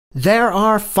There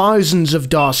are thousands of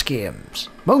DOS games.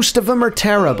 Most of them are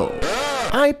terrible.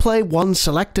 I play one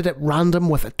selected at random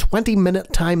with a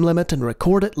 20-minute time limit and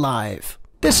record it live.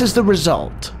 This is the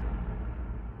result.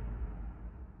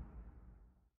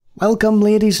 Welcome,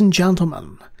 ladies and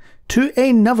gentlemen, to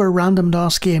another Random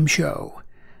DOS game show.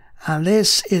 And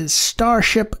this is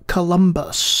Starship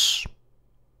Columbus.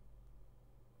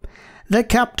 The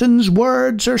captain's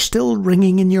words are still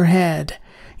ringing in your head.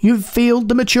 You've failed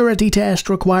the maturity test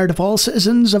required of all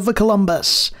citizens of the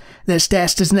Columbus. This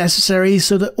test is necessary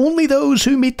so that only those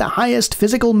who meet the highest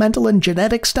physical, mental and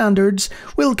genetic standards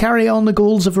will carry on the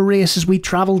goals of a race as we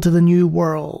travel to the new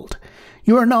world.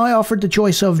 You are now offered the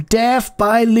choice of death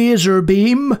by laser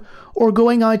beam or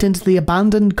going out into the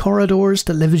abandoned corridors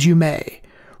to live as you may.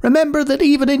 Remember that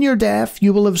even in your death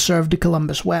you will have served the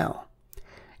Columbus well.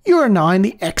 You are now in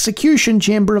the execution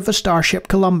chamber of the Starship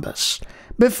Columbus.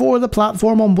 Before the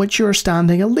platform on which you are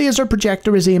standing, a laser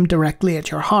projector is aimed directly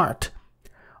at your heart.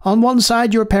 On one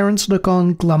side, your parents look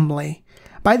on glumly.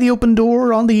 By the open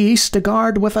door on the east, a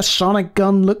guard with a sonic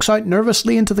gun looks out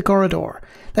nervously into the corridor.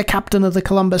 The captain of the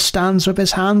Columbus stands with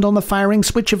his hand on the firing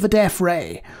switch of the death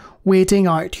ray, waiting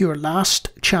out your last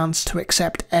chance to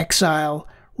accept exile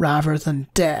rather than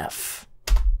death.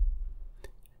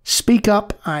 Speak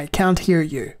up, I can't hear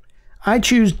you. I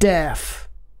choose death.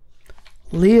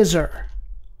 Laser.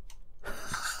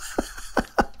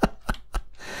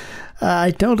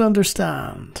 I don't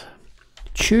understand.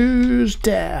 Choose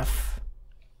death.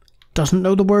 Doesn't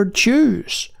know the word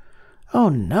choose. Oh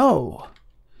no.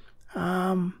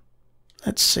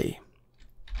 Let's see.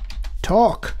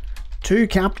 Talk to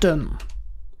captain.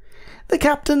 The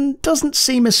captain doesn't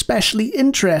seem especially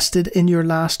interested in your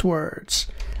last words.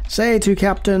 Say to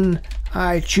captain,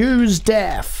 I choose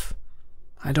death.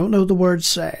 I don't know the word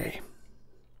say.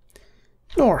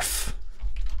 North.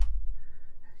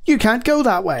 You can't go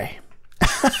that way.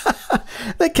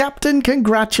 The captain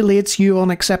congratulates you on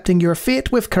accepting your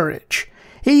fate with courage.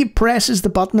 He presses the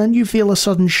button and you feel a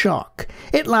sudden shock.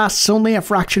 It lasts only a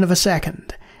fraction of a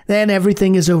second. Then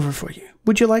everything is over for you.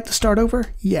 Would you like to start over?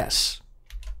 Yes.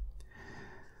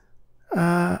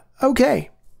 Okay.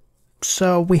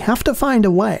 So we have to find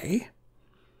a way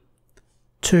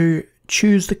to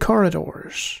choose the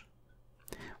corridors.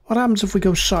 What happens if we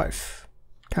go south?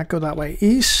 Can't go that way.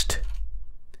 East.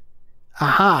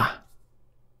 Aha!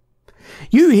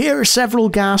 You hear several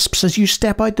gasps as you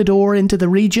step out the door into the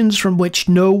regions from which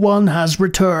no one has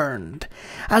returned.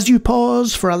 As you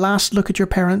pause for a last look at your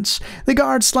parents, the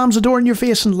guard slams the door in your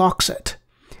face and locks it.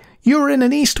 You're in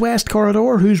an east-west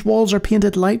corridor whose walls are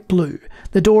painted light blue.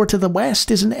 The door to the west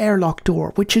is an airlock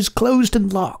door, which is closed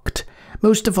and locked.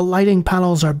 Most of the lighting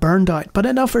panels are burned out, but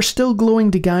enough are still glowing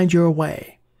to guide your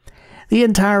way. The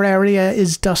entire area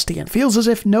is dusty and feels as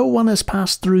if no one has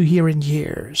passed through here in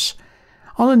years.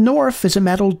 On the north is a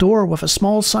metal door with a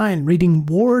small sign reading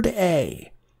Ward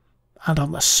A. And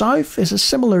on the south is a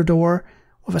similar door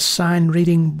with a sign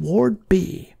reading Ward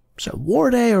B. So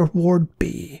Ward A or Ward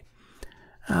B.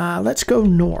 Let's go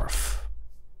north.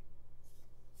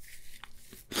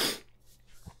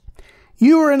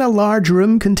 You are in a large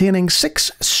room containing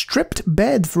 6 stripped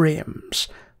bed frames.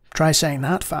 Try saying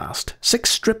that fast. 6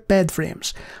 stripped bed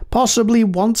frames, possibly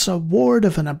once a ward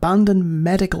of an abandoned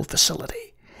medical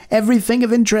facility. Everything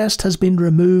of interest has been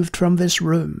removed from this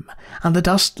room, and the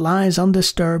dust lies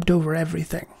undisturbed over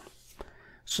everything.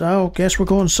 So, guess we're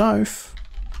going south.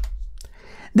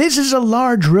 This is a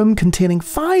large room containing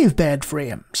 5 bed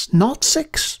frames, not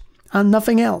 6, and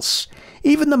nothing else.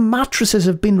 Even the mattresses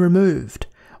have been removed.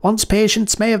 Once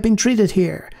patients may have been treated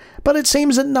here, but it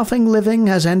seems that nothing living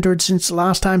has entered since the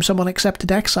last time someone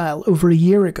accepted exile over a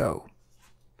year ago.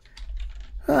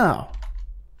 Oh.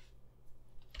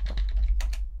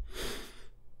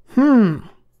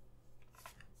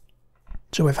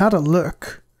 So we've had a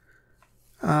look.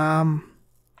 There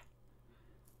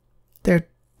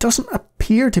doesn't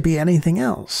appear to be anything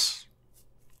else.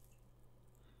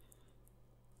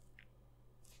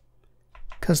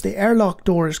 Because the airlock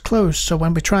door is closed, so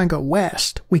when we try and go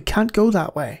west, we can't go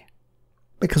that way.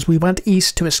 Because we went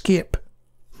east to escape.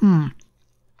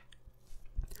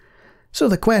 So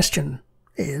the question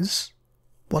is,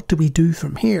 what do we do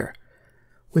from here?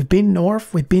 We've been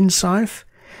north, we've been south.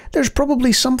 There's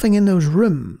probably something in those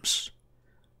rooms.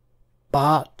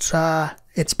 But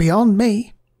it's beyond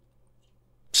me.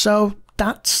 So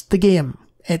that's the game.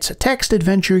 It's a text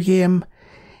adventure game.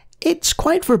 It's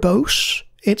quite verbose.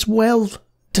 It's well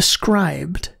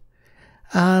described.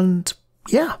 And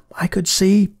yeah, I could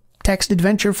see text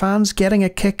adventure fans getting a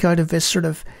kick out of this sort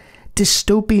of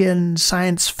dystopian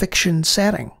science fiction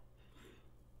setting.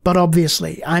 But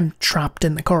obviously, I'm trapped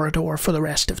in the corridor for the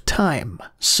rest of time,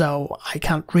 so I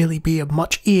can't really be of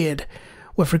much aid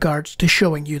with regards to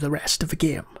showing you the rest of the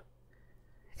game.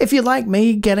 If you like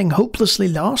me getting hopelessly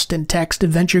lost in text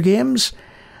adventure games,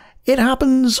 it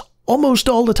happens almost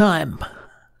all the time.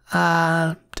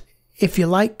 And if you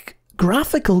like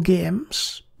graphical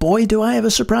games, boy do I have a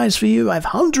surprise for you. I have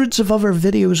hundreds of other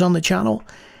videos on the channel.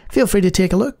 Feel free to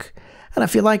take a look. And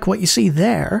if you like what you see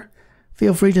there,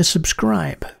 feel free to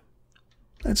subscribe.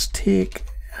 Let's take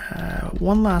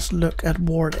one last look at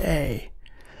Ward A.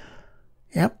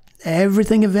 Yep,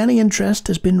 everything of any interest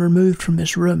has been removed from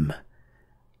this room.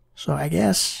 So I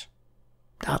guess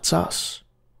that's us.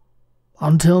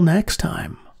 Until next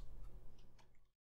time.